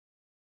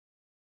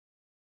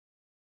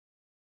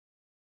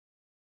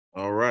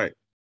All right.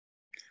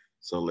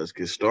 So let's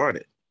get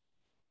started.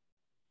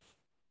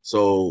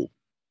 So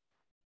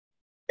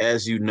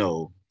as you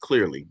know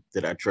clearly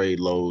that I trade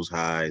lows,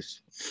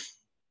 highs,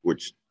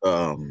 which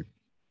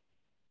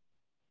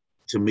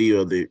to me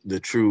are the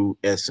true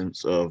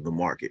essence of the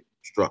market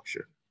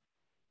structure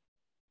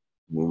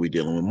when we're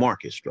dealing with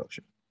market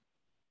structure.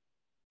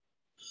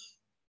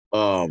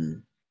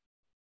 Um,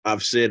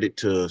 I've said it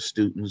to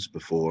students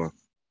before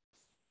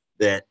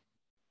that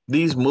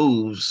these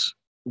moves,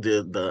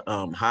 the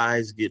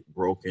highs get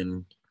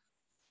broken,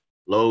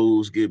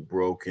 lows get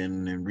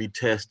broken and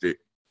retested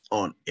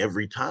on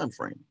every time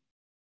frame.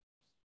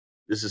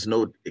 This is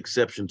no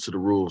exception to the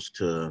rules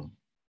to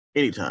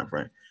any time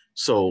frame.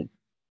 So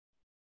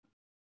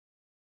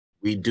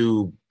we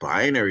do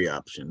binary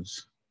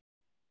options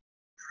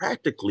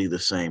practically the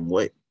same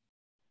way.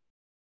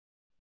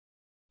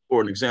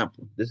 For an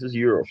example, this is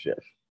Euro Chef.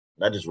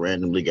 I just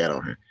randomly got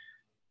on here.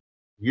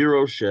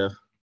 Euro Chef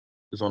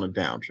is on a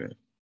downtrend,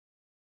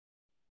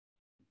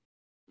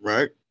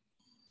 right?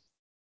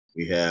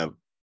 We have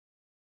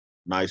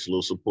nice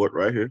little support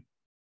right here.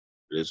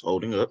 It is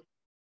holding up.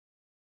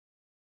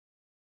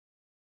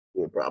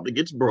 It probably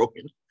gets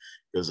broken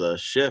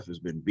because Chef has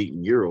been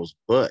beating Euros,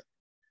 but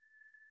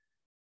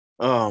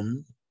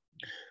um,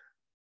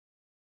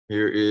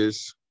 here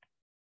is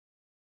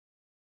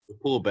the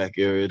pullback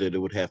area that it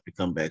would have to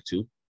come back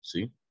to.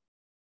 See?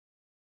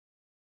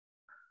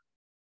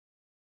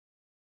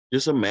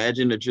 Just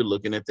imagine that you're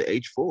looking at the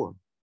H4,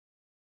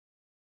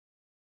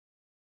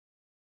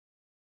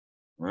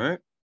 right?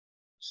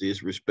 See,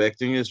 it's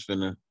respecting, it's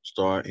finna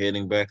start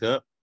heading back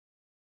up.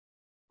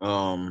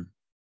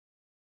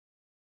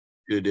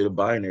 You did a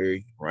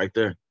binary right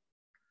there.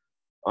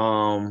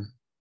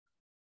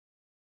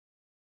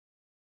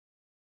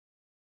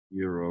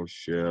 Euro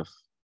Chef,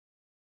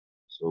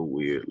 so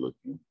weird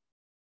looking.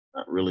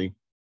 Not really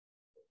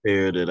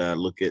pair that I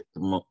look at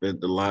the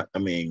lot. I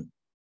mean,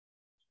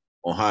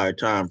 on higher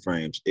time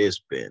frames, it's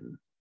been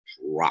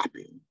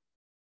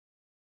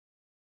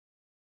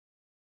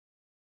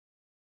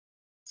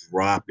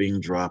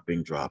dropping,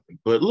 dropping.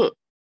 But look,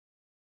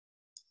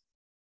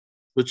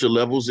 put your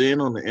levels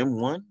in on the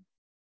M1,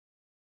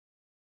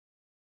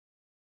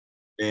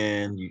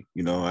 and you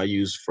know I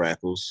use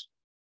Frackles.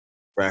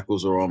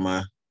 Frackles are on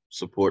my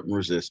support and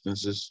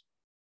resistances,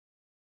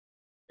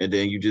 and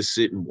then you just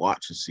sit and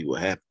watch and see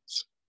what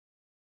happens.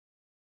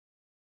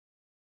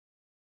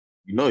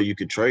 You know you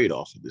could trade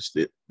off of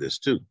this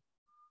too.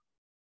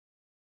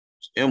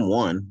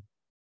 M1.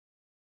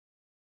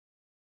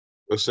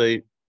 Let's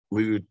say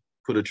we would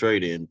put a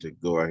trade in to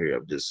go right here.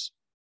 I'm just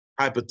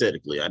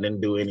hypothetically, I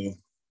didn't do any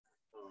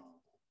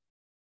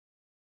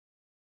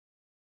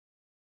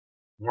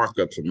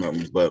markups or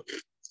nothing, but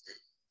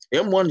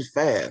M1 is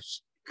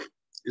fast.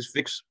 It's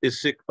fixed.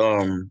 It's six.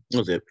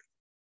 What's it?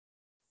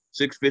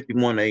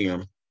 6:51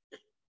 a.m.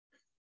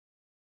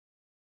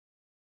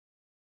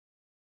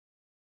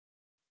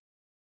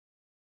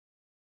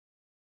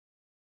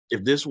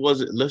 If this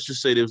wasn't, let's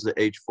just say this was the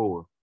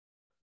H4,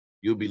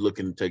 you'll be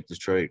looking to take this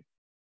trade.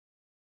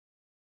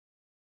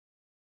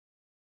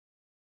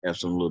 Have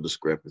some little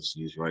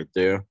discrepancies right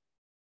there.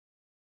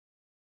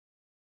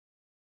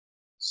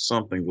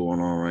 Something going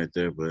on right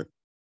there, but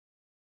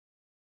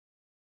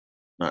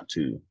not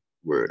too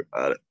worried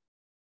about it.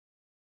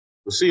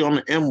 But see, on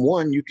the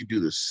M1, you could do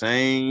the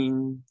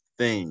same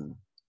thing.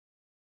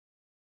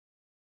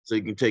 So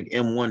you can take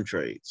M1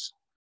 trades.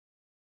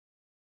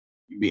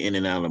 You'd be in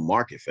and out of the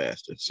market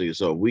faster. See,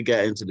 so if we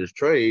got into this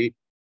trade,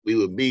 we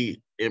would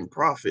be in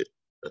profit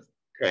a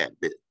tad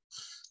bit.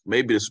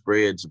 Maybe the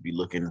spreads would be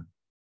looking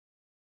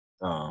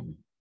probably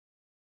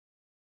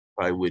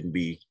wouldn't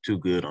be too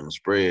good on the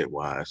spread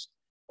wise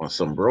on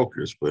some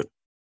brokers, but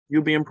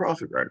you'll be in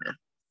profit right now.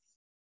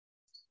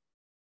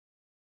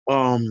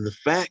 The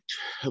fact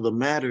of the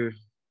matter,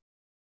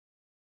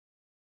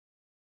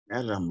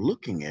 now that I'm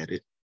looking at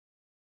it,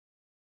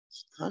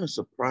 it's kind of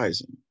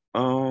surprising.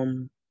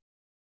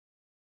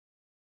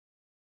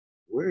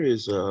 Where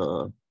is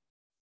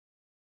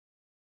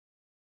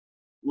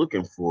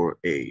looking for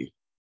a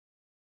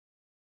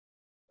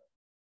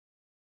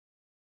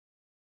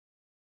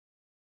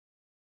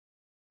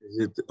is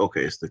it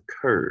okay? It's the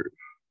curve.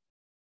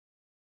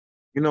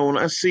 You know, when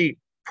I see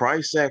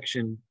price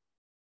action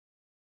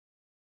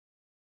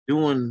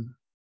doing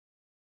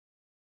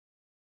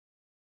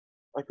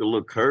like a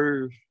little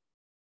curve,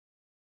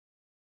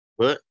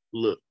 but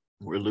look,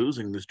 we're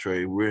losing this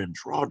trade. We're in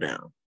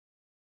drawdown.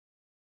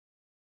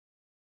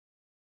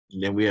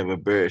 And then we have a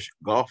bearish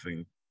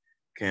golfing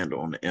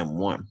candle on the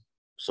M1.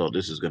 So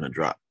this is going to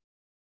drop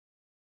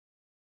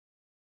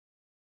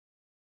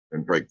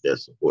and break that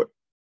support.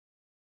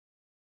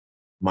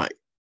 Might.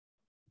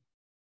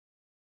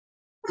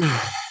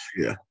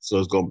 Yeah. So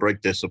it's going to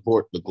break that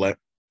support. Look like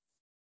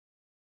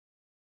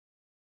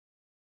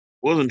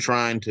wasn't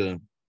trying to.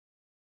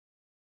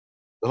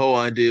 The whole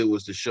idea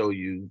was to show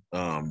you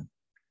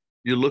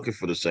you're looking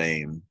for the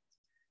same.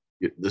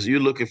 You're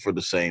looking for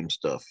the same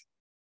stuff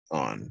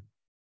on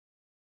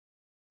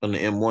the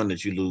M1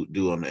 that you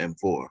do on the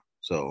M4.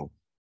 So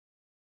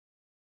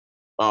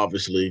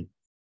obviously,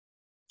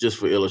 just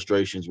for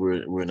illustrations,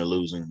 we're in a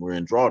losing, we're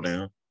in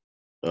drawdown.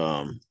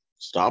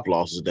 Stop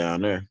loss is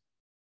down there.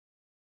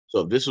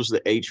 So if this was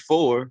the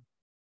H4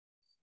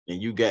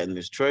 and you got in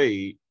this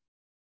trade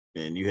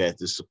and you had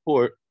this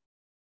support,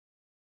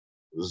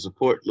 the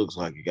support looks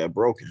like it got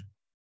broken.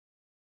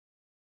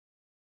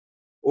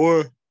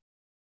 Or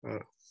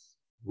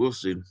we'll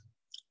see.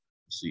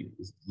 See,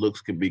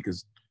 looks could be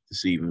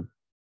deceiving.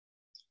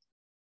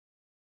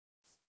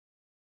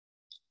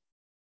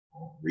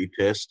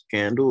 Retest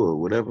candle or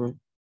whatever.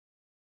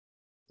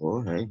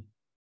 Well, hey,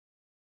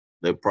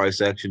 let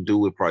price action do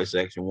what price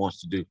action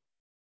wants to do.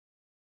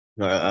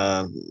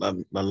 I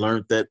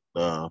learned that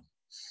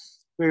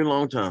very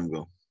long time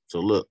ago. So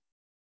look,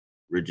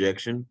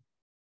 rejection.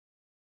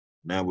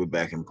 Now we're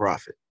back in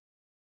profit.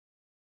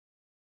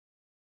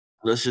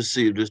 Let's just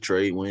see if this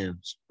trade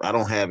wins. I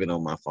don't have it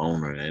on my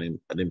phone right now.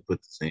 I didn't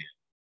put this in.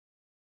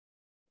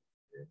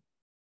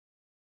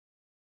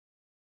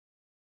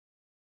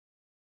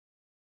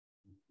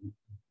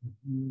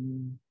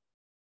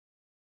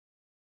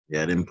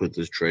 Yeah, I didn't put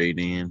this trade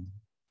in.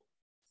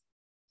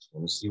 So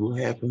let's see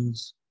what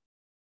happens.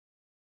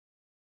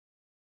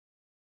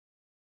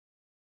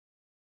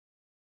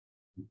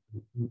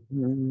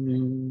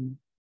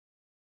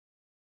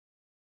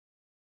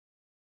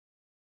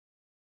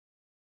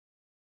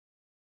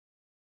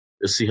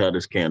 Let's see how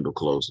this candle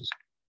closes.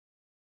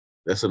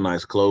 That's a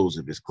nice close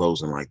if it's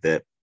closing like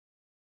that.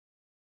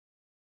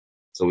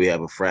 So we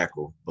have a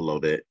frackle below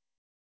that,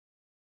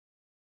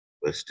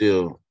 but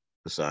still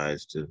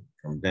decides to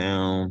come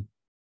down.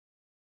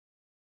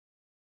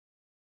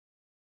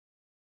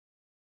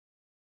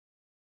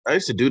 I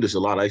used to do this a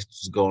lot. I used to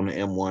just go on the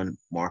M1,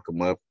 mark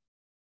them up,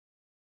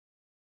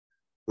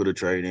 put a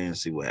trade in,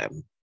 see what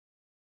happens.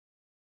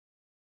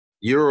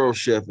 Euro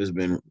Chef has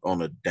been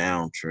on a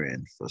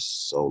downtrend for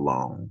so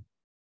long.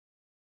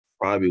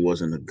 Probably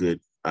wasn't a good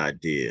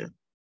idea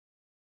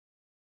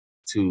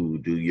to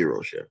do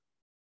Euro Chef.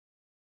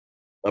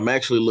 I'm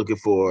actually looking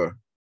for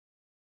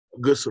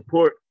good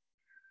support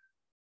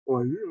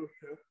on Euro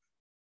Chef.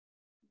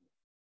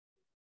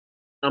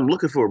 I'm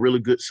looking for a really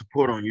good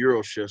support on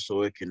Euro Chef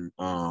so it can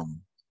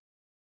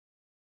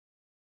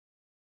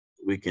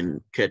we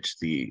can catch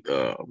the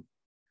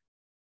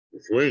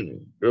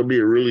swing. There'll be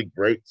a really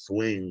great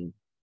swing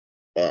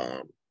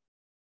as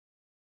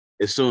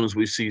soon as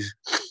we see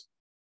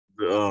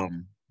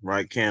the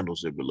right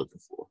candles that we're looking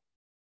for.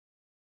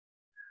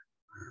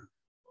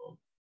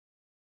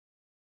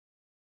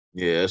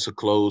 Yeah, it's a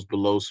close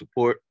below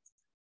support.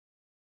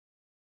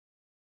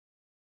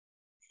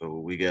 So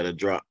we got to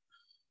drop.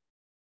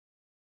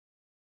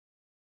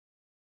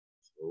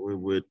 So we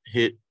would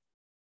hit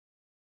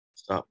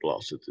stop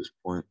loss at this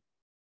point.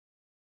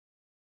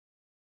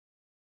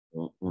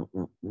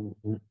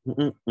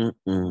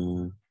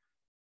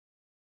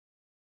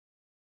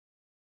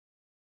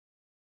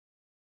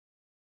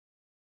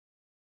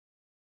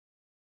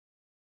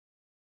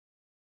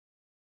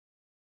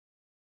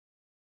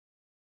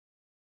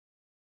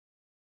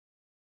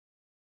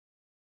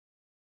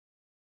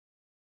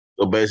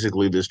 So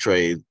basically, this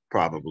trade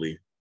probably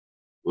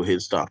will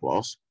hit stop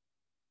loss.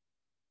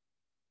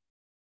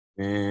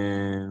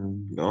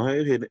 And go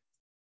ahead, hit it.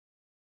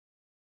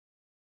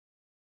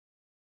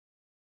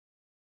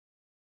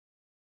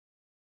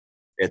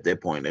 At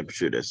that point, I'm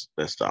sure that's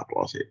stop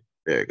loss hit.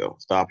 There you go.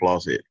 Stop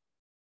loss hit.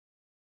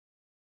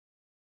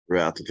 We're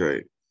out the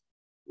trade.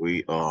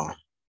 We are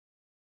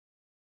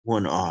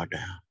 1 R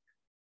down.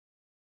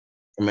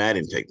 I mean, I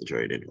didn't take the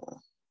trade anyway.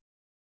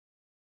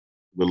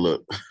 But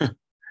look,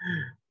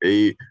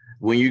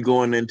 when you're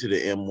going into the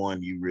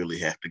M1, you really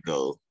have to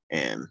go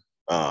and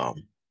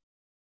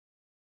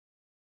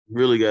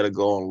really got to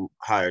go on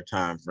higher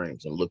time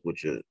frames and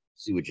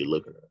see what you're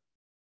looking at.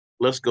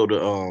 Let's go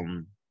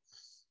to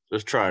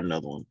let's try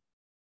another one.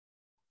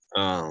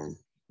 Um,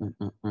 I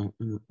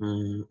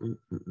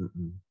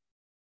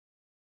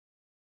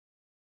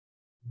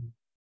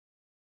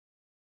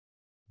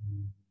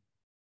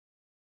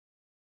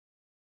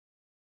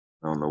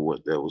don't know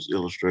what that was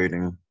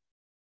illustrating.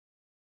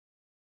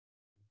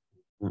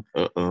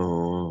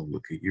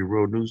 Look at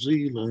Euro New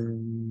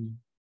Zealand.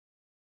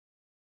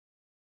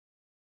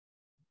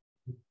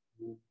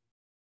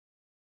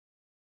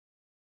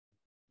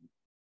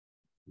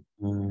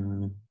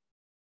 All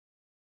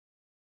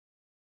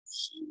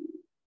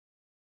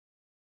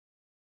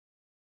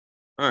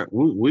right,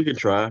 we can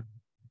try.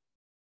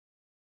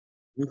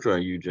 We can try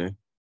UJ.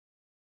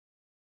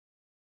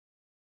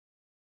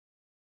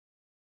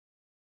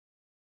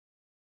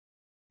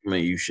 I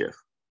mean, U Chef.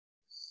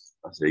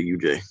 I said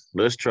UJ.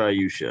 Let's try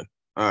U Chef.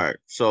 All right,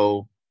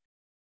 so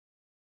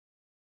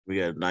we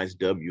got a nice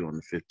W on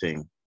the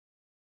 15.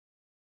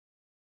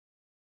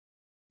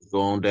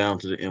 Go on down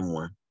to the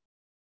M1.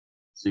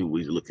 See what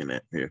we're looking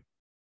at here.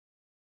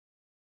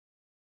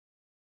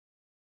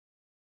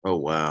 Oh,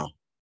 wow.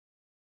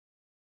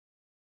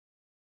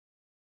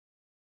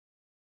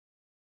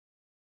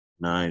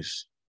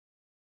 Nice.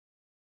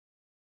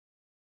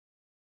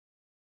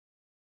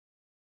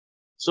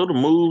 So the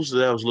moves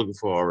that I was looking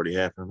for already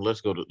happened.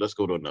 Let's go to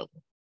another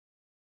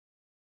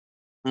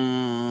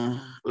one.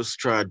 Let's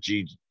try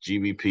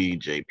GBP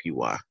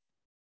JPY.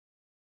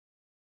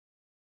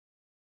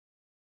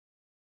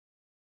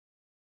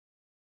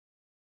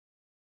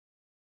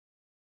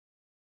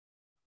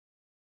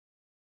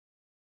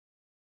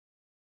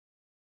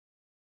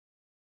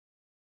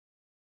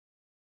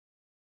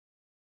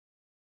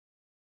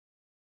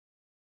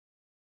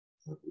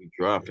 We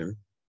dropping.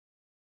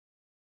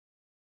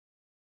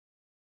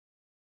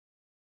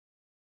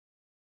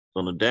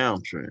 On a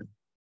downtrend.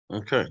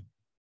 Okay.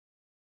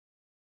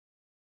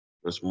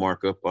 Let's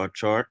mark up our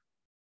chart.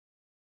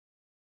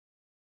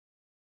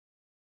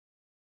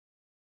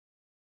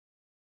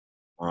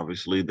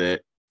 Obviously,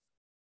 that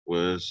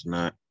was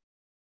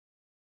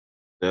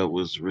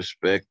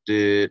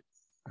respected.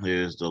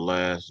 Here's the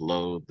last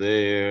low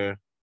there. It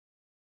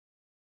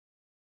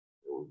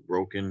was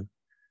broken.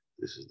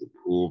 This is the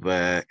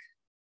pullback.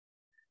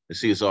 And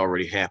see, it's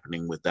already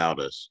happening without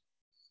us.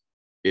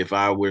 If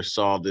I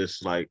saw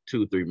this like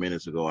 2-3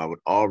 minutes ago, I would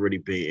already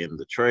be in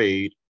the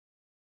trade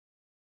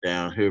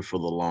down here for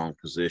the long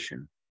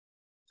position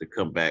to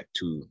come back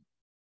to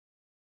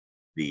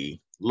the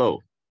low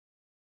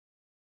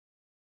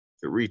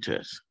to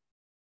retest.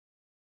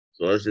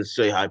 So let's just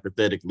say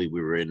hypothetically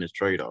we were in this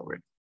trade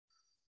already,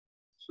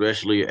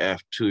 especially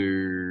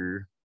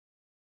after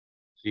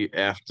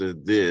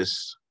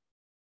this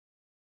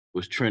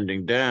was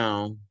trending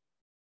down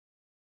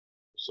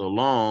so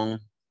long,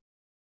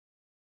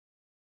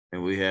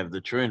 and we have the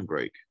trend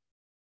break.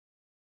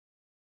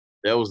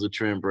 That was the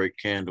trend break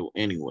candle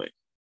anyway.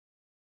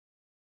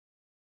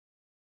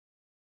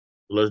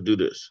 So let's do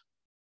this.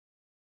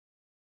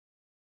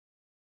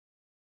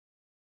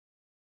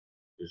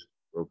 Just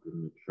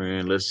broken the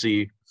trend. Let's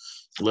see.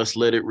 Let's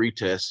let it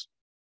retest.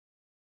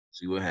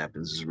 See what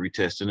happens. It's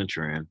retesting the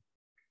trend.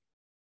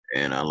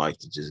 And I like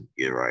to just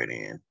get right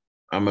in.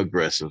 I'm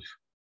aggressive.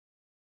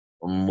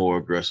 I'm a more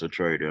aggressive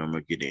trader. I'm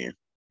going to get in.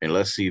 And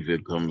let's see if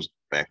it comes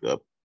back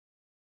up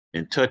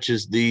and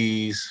touches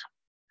these.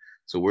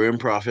 So we're in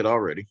profit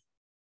already.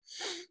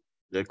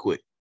 They're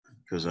quick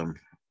because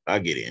I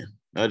get in.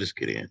 I just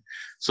get in.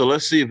 So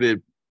let's see if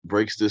it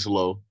breaks this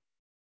low.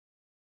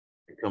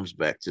 It comes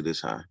back to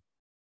this high.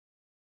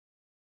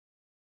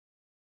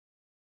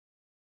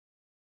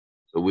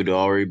 So we'd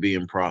already be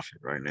in profit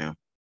right now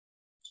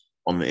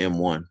on the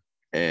M1.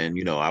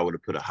 And, I would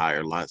have put a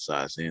higher lot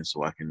size in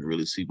so I can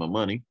really see my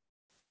money.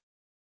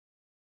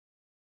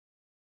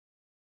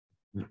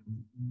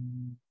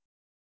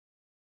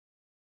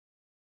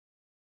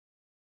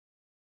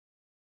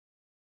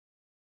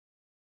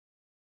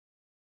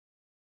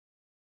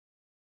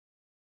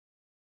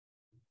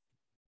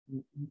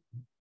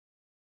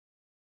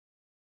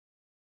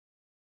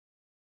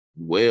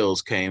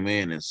 Wales came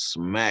in and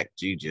smacked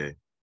GJ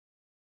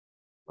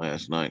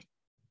last night.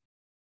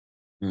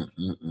 I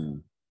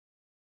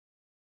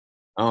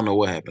don't know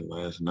what happened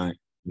last night.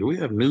 Do we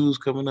have news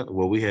coming up?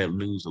 Well, we had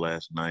news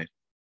last night.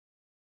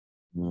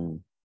 A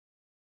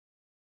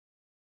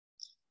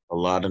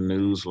lot of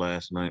news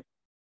last night.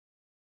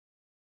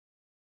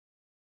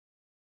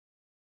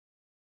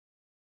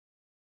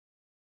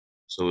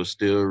 So it's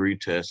still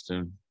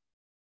retesting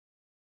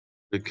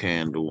the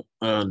candle.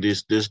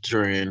 This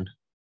trend.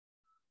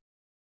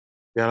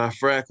 Got our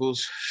freckles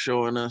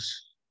showing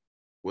us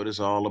what it's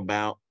all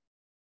about.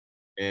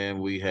 And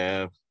we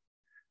have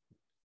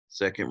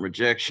second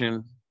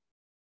rejection.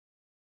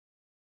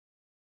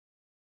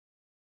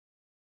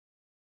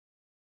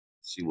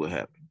 See what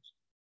happens.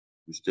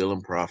 We're still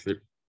in profit.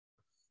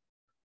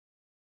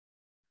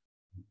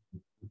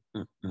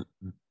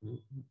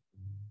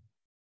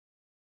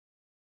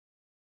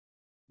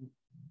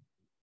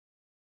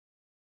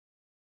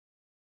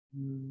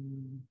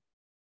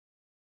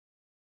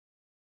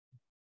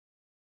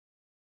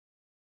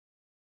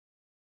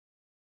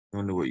 I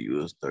wonder what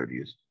US 30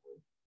 is.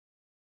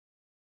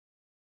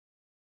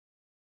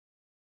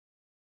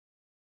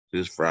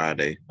 It's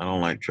Friday. I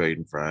don't like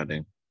trading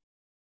Friday.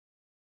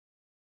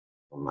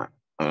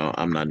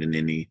 I'm not in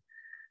any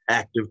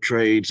active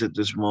trades at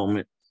this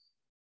moment.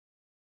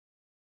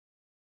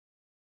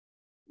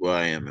 Well,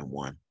 I am in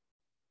one,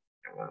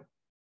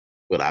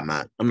 but I'm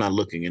not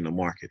looking in the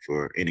market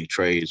for any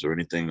trades or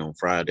anything on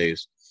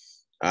Fridays.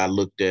 I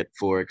looked at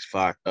Forex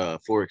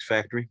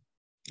Factory.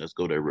 Let's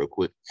go there real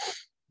quick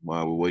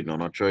while we're waiting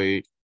on our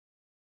trade.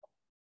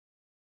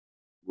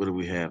 What do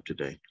we have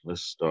today?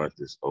 Let's start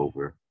this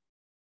over.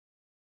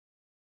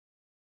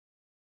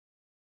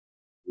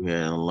 We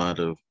had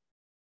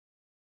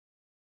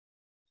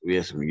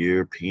some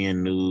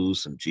European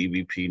news, some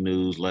GBP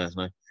news last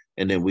night.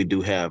 And then we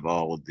do have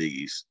all of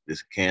these,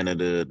 this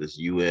Canada, this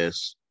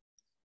US.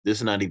 This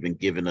is not even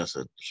giving us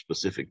a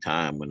specific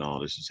time when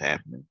all this is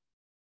happening.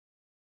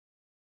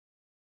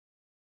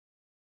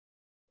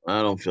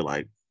 I don't feel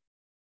like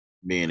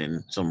being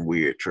in some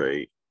weird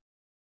trade.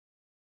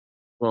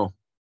 Well,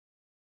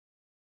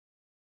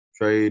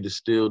 trade is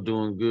still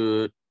doing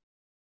good.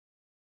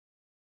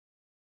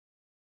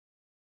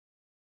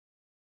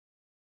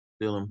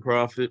 Still in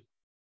profit.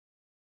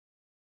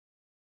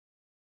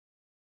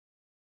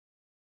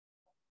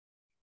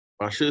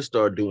 I should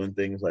start doing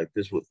things like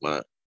this with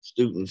my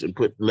students and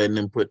letting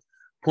them put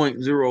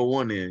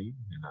 0.01 in.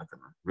 You're not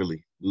gonna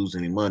really lose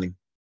any money.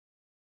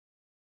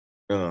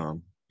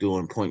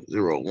 Doing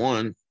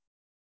 0.01,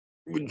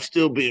 we can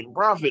still be in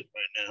profit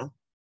right now.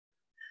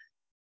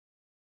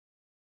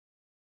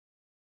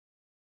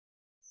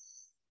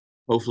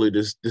 Hopefully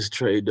this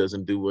trade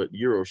doesn't do what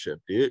Eurochef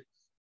did.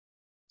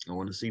 I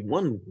want to see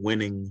one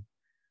winning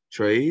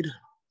trade.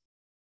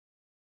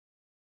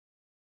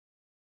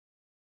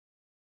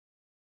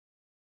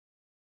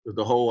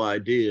 The whole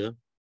idea,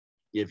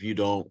 if you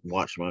don't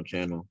watch my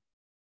channel,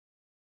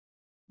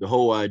 the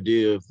whole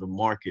idea of the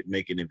market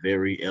making it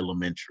very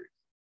elementary.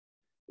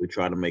 We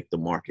try to make the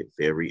market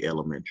very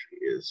elementary.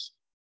 Is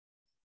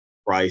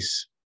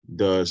price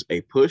does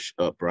a push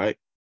up, right?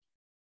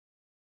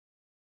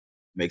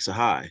 Makes a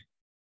high,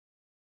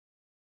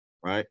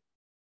 right?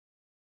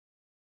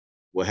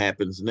 What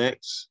happens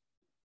next?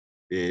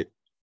 It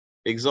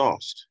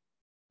exhausts,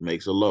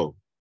 makes a low.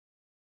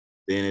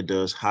 Then it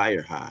does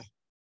higher high.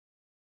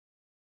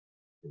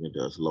 Then it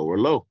does lower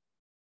low.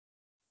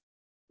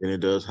 Then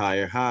it does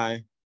higher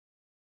high.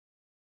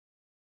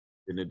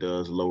 Then it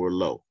does lower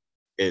low.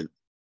 And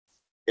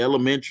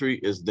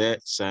elementary as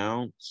that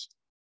sounds,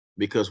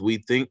 because we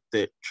think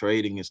that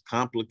trading is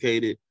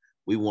complicated.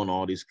 We want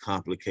all these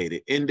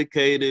complicated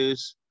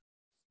indicators.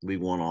 We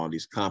want all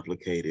these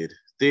complicated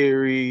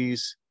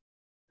theories,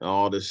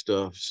 all this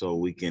stuff, so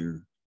we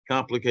can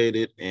complicate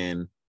it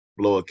and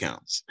blow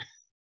accounts.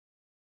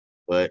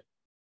 But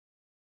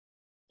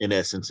in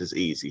essence, it's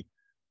easy.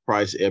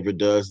 Price ever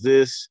does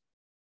this,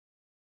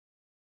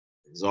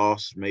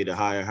 exhausts, made a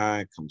higher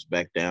high, comes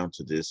back down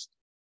to this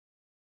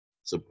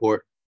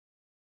support.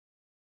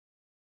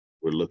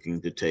 We're looking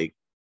to take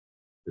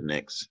the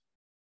next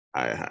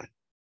higher high.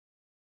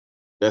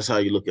 That's how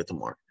you look at the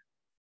market.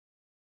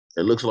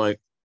 It looks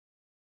like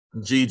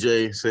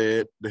GJ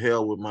said, the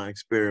hell with my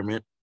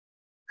experiment.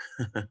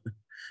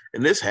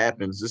 And this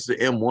happens. This is the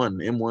M1.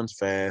 M1's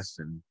fast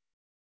and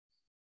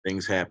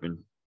things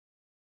happen.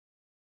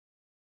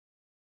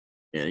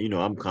 And you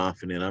know, I'm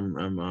confident.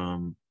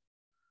 I'm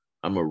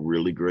a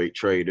really great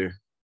trader.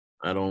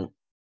 I'm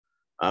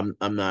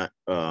not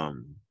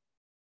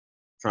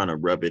trying to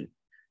rub it,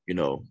 you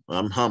know,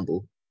 I'm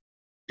humble,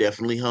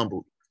 definitely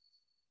humble,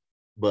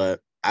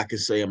 but I could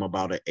say I'm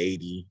about an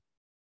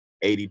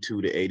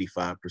 82 to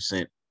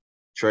 85%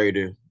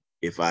 trader.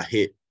 If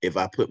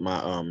I put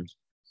my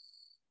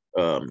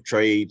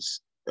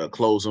trades,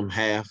 close them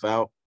half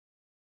out,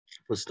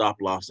 put stop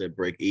loss at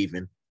break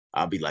even,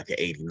 I'll be like an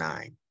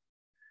 89.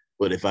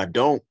 But if I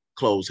don't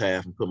close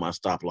half and put my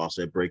stop loss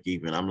at break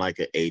even, I'm like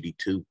an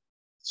 82.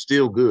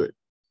 Still good.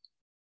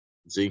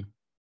 See?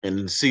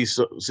 And see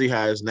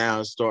how it's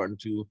now starting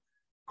to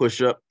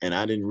push up. And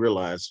I didn't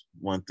realize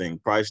one thing.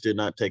 Price did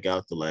not take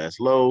out the last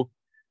low.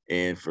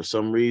 And for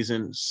some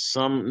reason,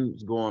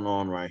 something's going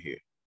on right here.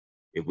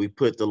 If we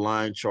put the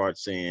line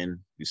charts in,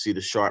 you see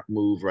the sharp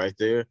move right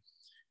there.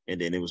 And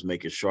then it was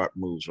making sharp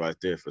moves right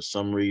there. For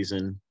some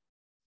reason,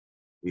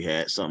 we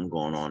had something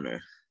going on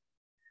there.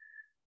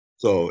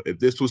 So if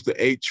this was the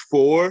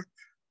H4,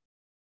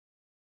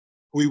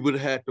 we would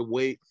have had to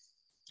wait.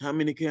 How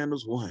many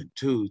candles? 1,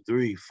 2,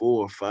 3,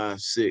 4,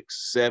 5,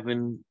 6,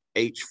 7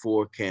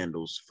 H4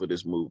 candles for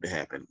this move to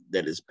happen.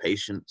 That is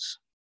patience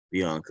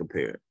beyond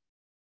compare.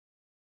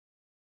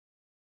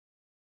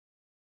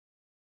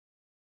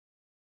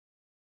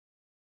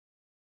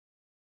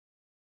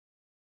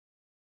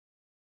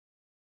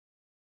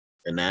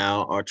 And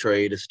now our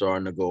trade is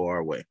starting to go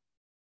our way.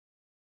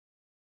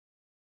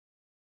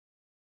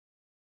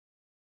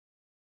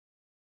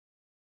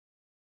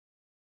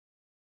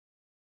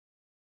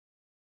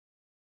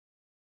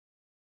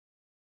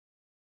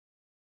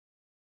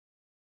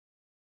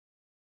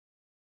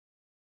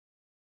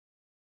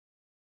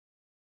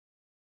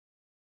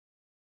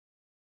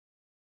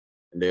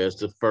 And there's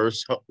the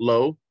first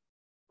low.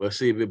 Let's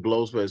see if it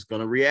blows, but it's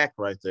going to react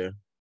right there.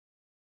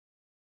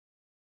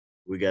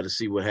 We got to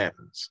see what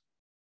happens.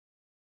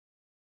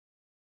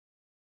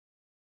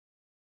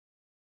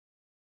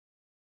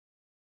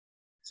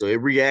 So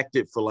it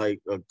reacted for like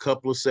a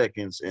couple of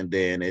seconds, and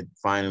then it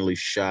finally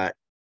shot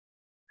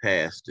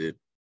past it.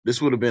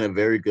 This would have been a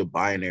very good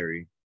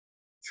binary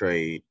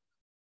trade.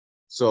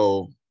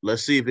 So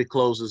let's see if it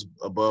closes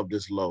above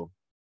this low,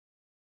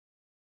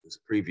 this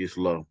previous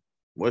low.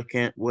 How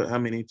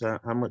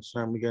much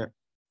time we got?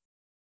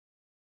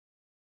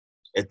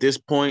 At this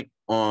point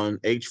on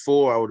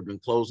H4, I would have been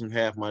closing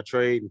half my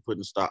trade and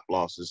putting stop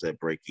losses at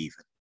break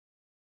even.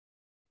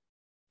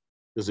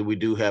 Because we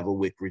do have a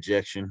wick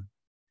rejection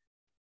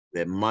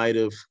that might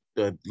have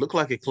looked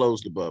like it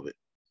closed above it.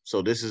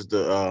 So this is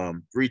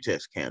the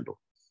retest candle.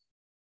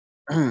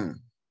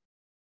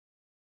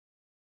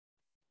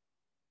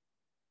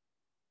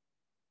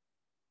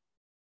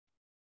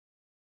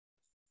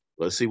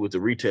 Let's see what the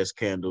retest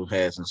candle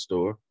has in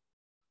store.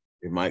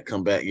 It might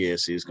come back. Yeah,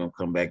 see, it's going to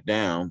come back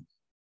down.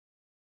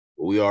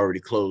 But we already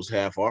closed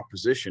half our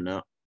position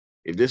out.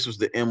 If this was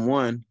the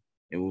M1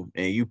 and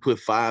you put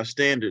 5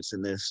 standards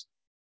in this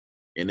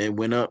and then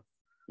went up,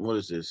 what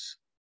is this?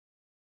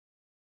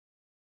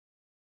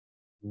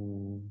 It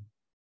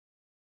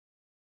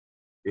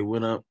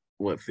went up,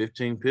 what,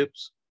 15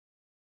 pips?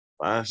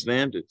 5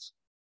 standards.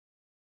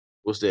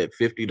 What's that,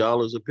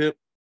 $50 a pip?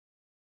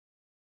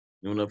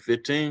 It went up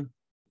 15?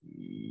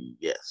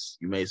 Yes,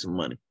 you made some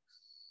money.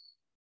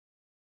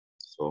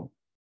 So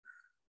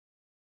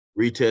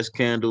retest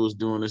candle is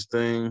doing this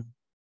thing.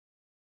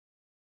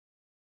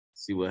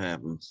 See what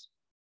happens.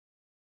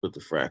 Put the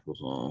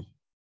frackles on.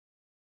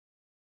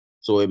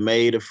 So it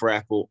made a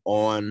frackle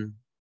on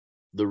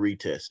the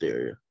retest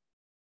area.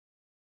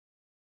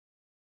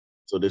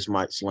 So this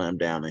might slam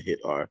down and hit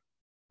our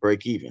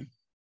break even.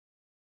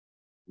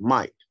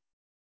 Might.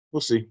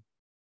 We'll see.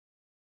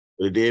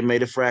 But it did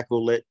make a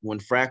frackle. When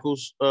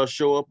frackles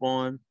show up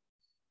on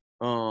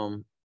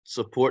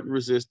support and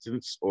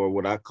resistance, or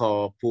what I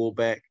call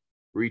pullback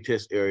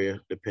retest area,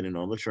 depending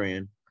on the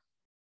trend,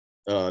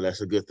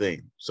 that's a good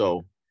thing.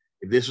 So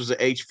if this was an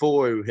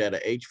H4, we had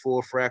an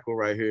H4 frackle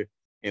right here,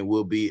 and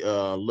we'll be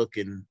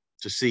looking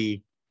to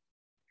see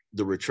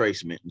the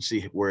retracement and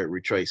see where it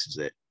retraces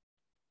at.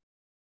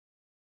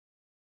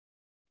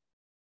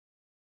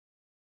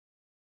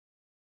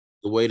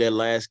 The way that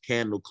last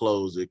candle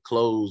closed, it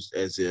closed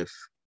as if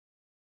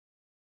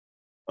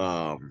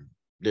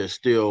there's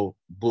still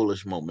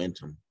bullish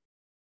momentum.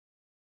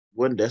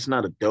 That's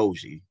not a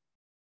doji.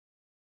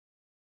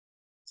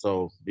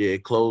 So yeah,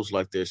 it closed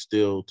like there's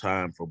still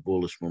time for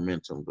bullish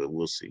momentum, but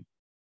we'll see.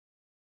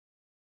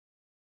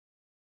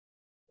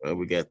 Well,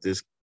 we got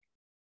this.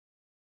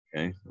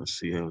 Okay, let's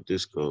see how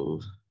this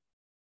goes.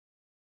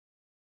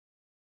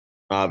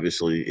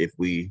 Obviously, if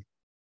we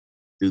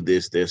do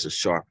this, there's a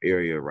sharp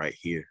area right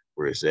here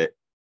where it's at.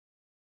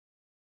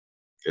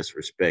 Just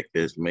respect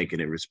this, making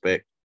it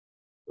respect.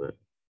 But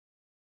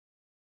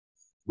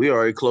we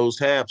already closed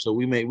half, so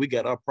we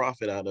got our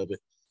profit out of it.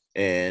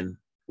 And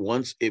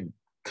once it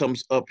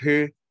comes up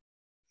here,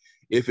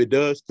 if it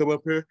does come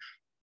up here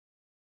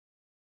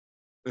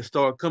and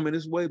start coming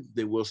this way,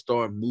 then we'll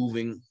start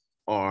moving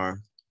our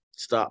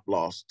stop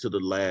loss to the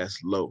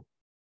last low.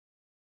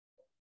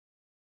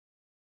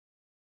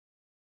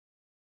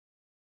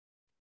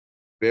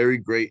 Very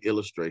great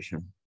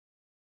illustration.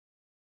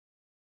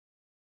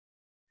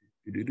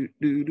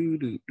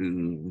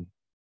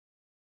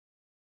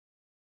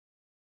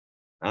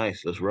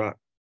 Nice, let's rock.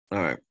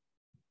 All right.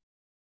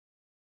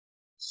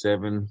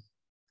 7.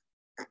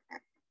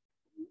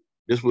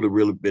 This would have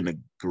really been a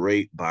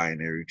great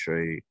binary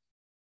trade.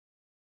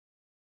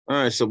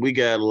 All right, so we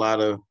got a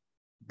lot of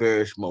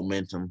bearish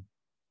momentum.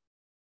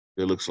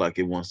 It looks like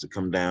it wants to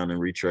come down and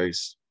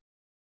retrace.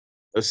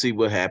 Let's see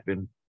what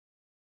happened.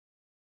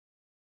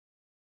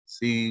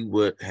 See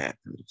what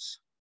happens.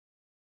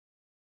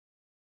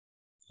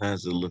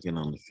 How's it looking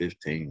on the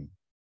 15?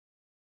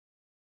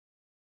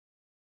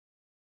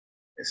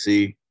 And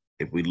see,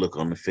 if we look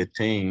on the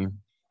 15,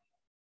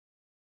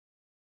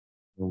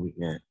 what we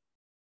got?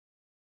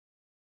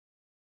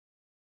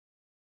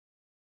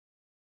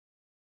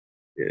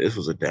 Yeah, this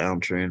was a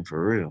downtrend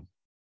for real.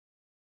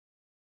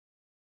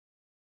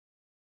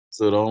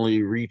 So it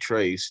only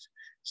retraced.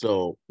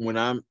 So when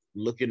I'm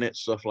looking at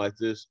stuff like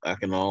this, I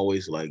can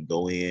always like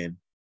go in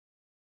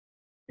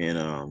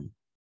and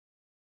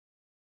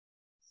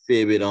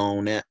fib it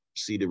on that.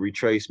 See the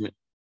retracement.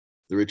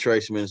 The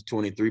retracement is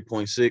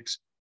 23.6.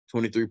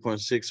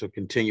 23.6 are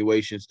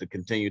continuations to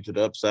continue to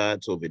the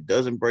upside. So if it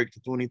doesn't break to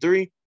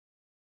 23,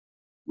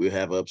 we'll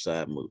have an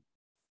upside move.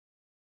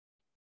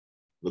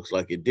 Looks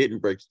like it didn't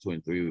break to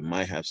 23. We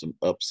might have some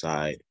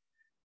upside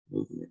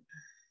movement.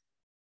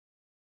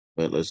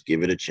 But let's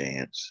give it a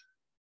chance.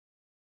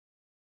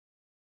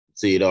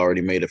 See, it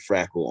already made a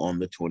frackle on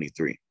the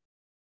 23.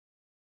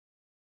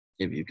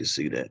 If you can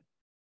see that.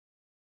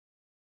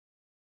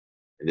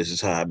 And this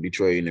is how I'd be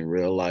trading in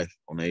real life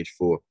on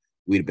H4.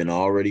 We'd been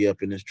already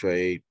up in this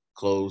trade,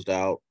 closed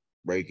out,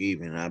 break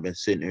even. And I've been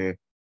sitting here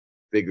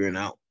figuring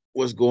out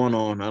what's going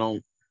on. I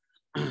don't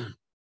stare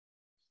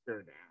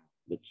down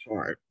the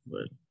chart,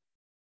 but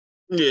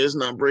yeah, it's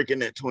not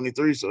breaking at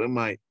 23, so it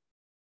might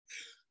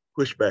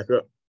push back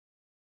up.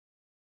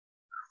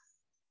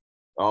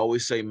 I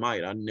always say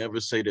might. I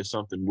never say that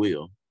something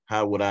will.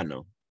 How would I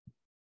know?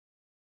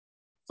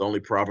 It's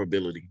only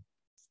probability.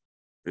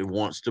 It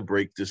wants to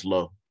break this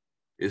low.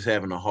 It's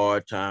having a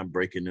hard time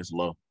breaking this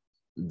low.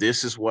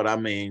 This is what I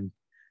mean.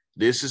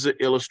 This is an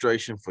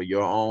illustration for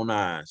your own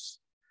eyes.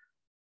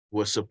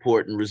 What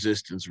support and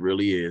resistance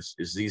really is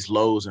these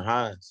lows and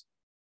highs.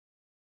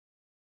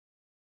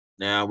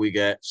 Now we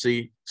got,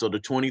 see, so the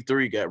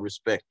 23 got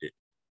respected.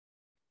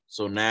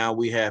 So now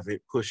we have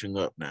it pushing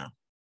up now.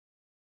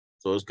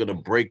 So it's going to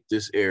break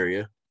this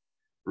area,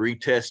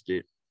 retest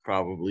it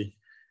probably,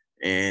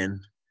 and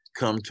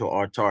come to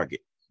our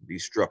target,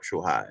 these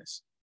structural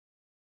highs.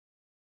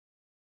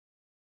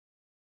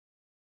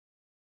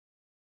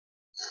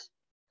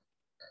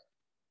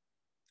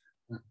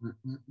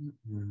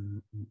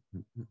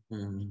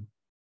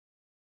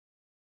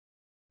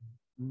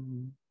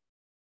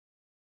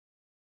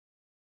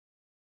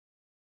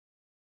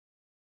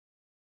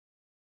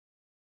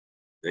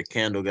 That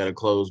candle got to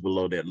close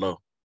below that low.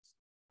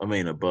 I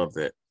mean, above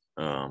that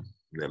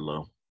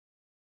low.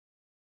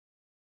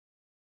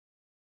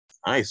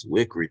 Nice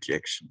wick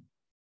rejection.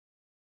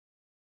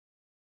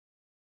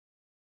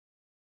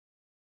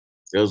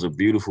 That was a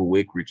beautiful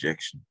wick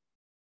rejection.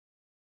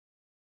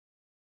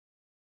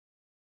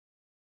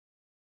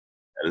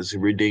 That does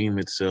redeem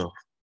itself.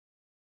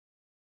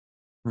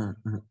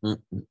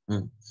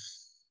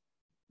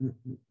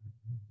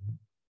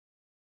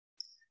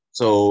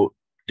 So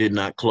did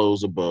not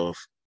close above.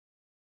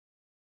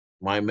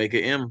 Might make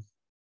an M.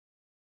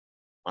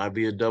 Might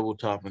be a double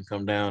top and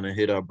come down and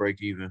hit our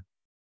break even.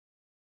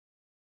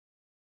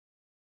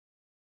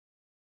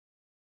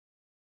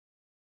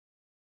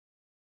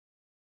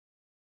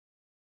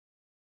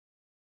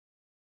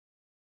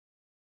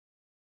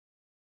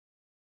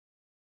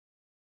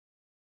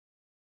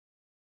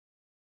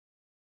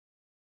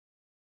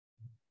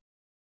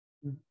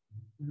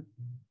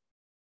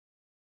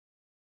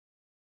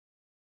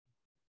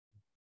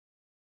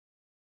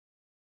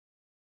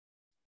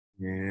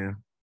 Yeah.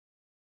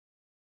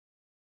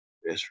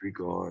 Best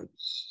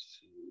regards.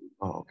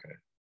 Oh, okay.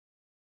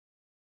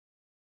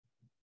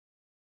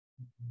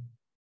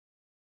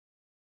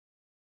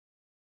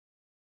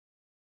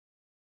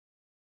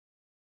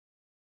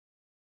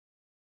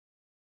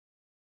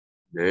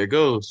 There it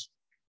goes.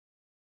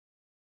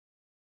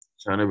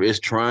 It's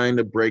trying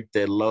to break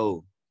that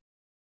low.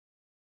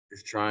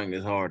 It's trying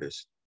its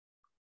hardest.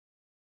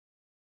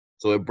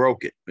 So it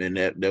broke it. And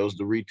that was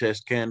the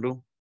retest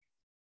candle.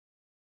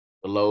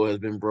 The low has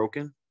been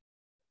broken.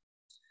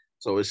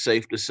 So it's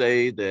safe to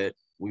say that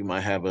we might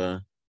have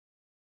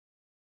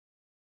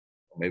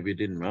maybe it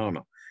didn't, I don't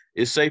know.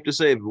 It's safe to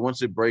say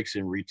once it breaks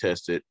and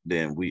retests it,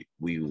 then we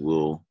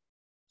will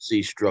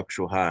see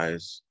structural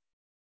highs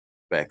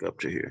back up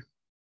to here.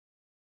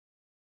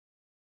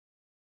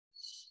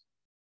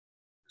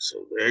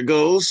 So there it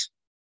goes.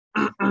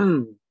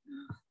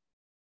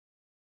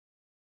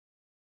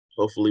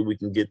 Hopefully we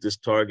can get this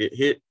target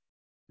hit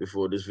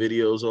before this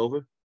video is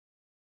over.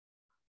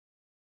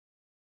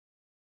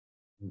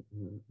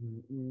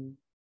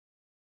 And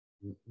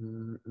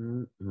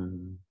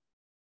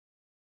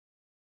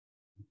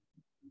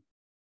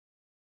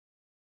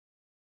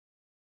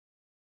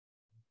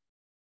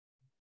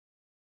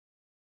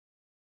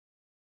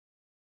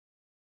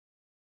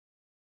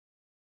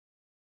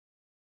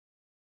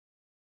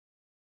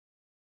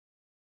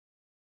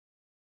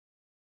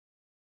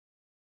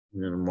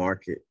the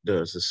market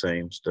does the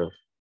same stuff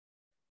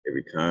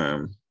every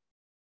time,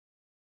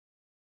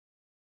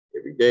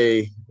 every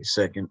day, every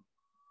second.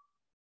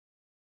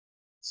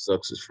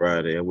 Sucks it's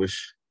Friday. I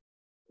wish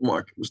the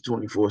market was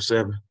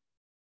 24/7.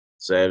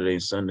 Saturday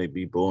and Sunday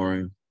be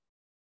boring.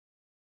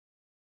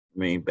 I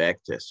mean,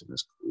 back testing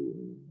is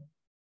cool.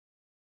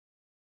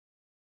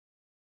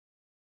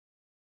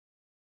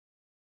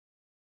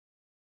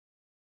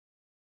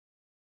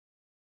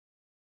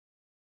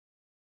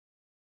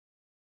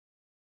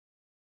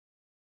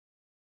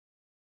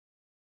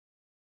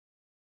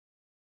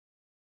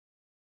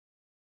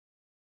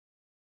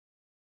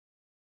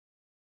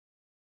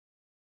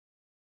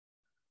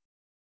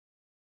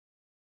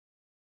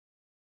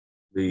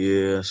 But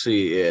yeah,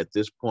 see, at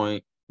this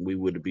point, we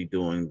would be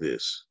doing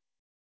this.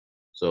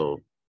 So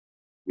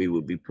we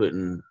would be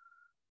putting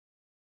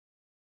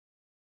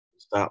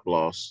stop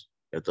loss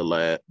at the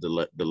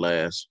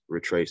last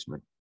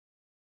retracement.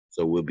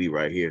 So we'll be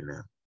right here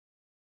now.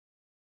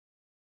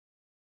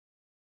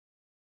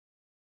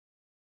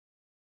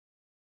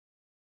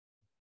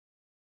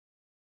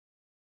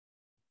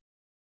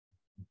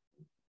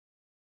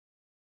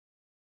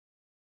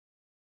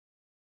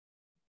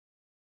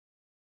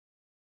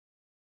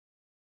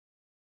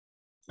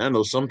 I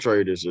know some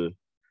traders are,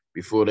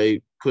 before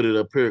they put it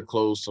up here,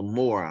 close some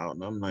more out.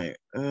 And I'm like,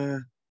 I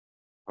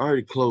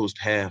already closed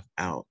half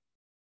out.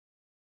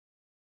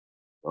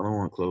 I don't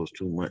want to close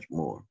too much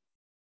more.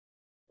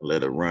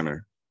 Let a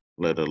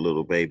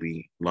little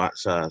baby lot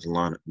size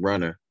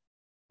runner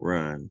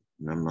run.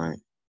 And I'm like,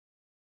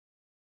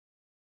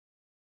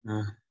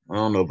 I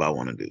don't know if I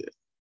want to do that.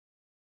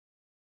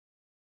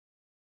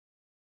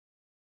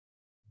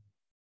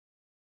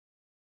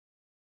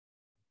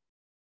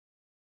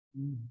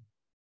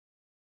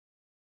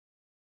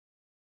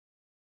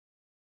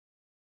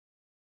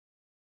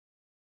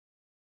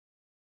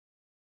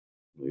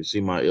 You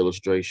see my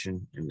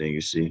illustration, and then you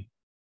see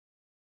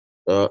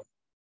up,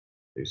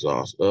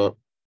 exhaust, up,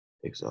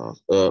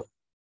 exhaust, up,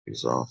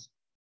 exhaust,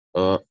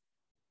 up.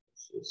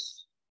 It's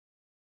just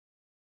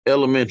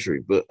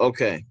elementary, but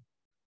okay.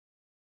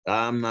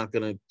 I'm not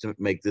gonna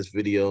make this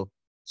video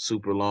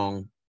super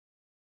long.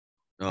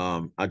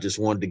 I just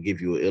wanted to give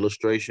you an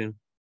illustration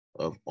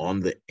of on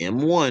the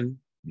M1,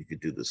 you could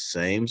do the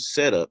same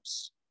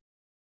setups,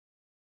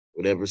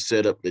 whatever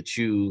setup that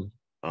you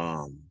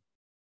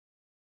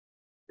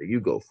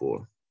go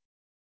for.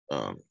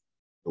 The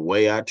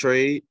way I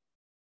trade,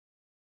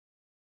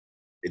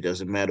 it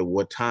doesn't matter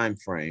what time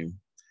frame,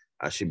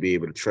 I should be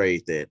able to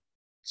trade that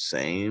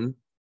same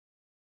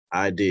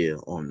idea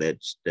on that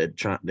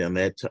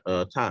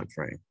time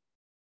frame.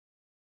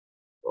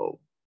 So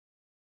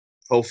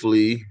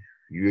hopefully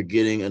you're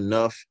getting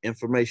enough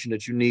information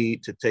that you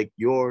need to take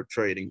your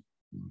trading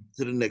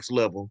to the next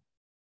level.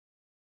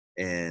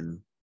 And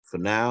for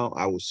now,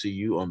 I will see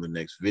you on the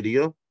next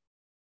video.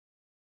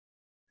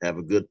 Have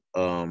a good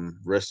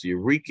rest of your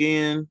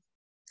weekend.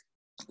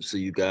 See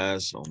you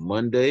guys on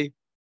Monday.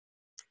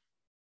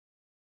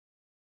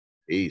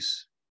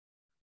 Peace.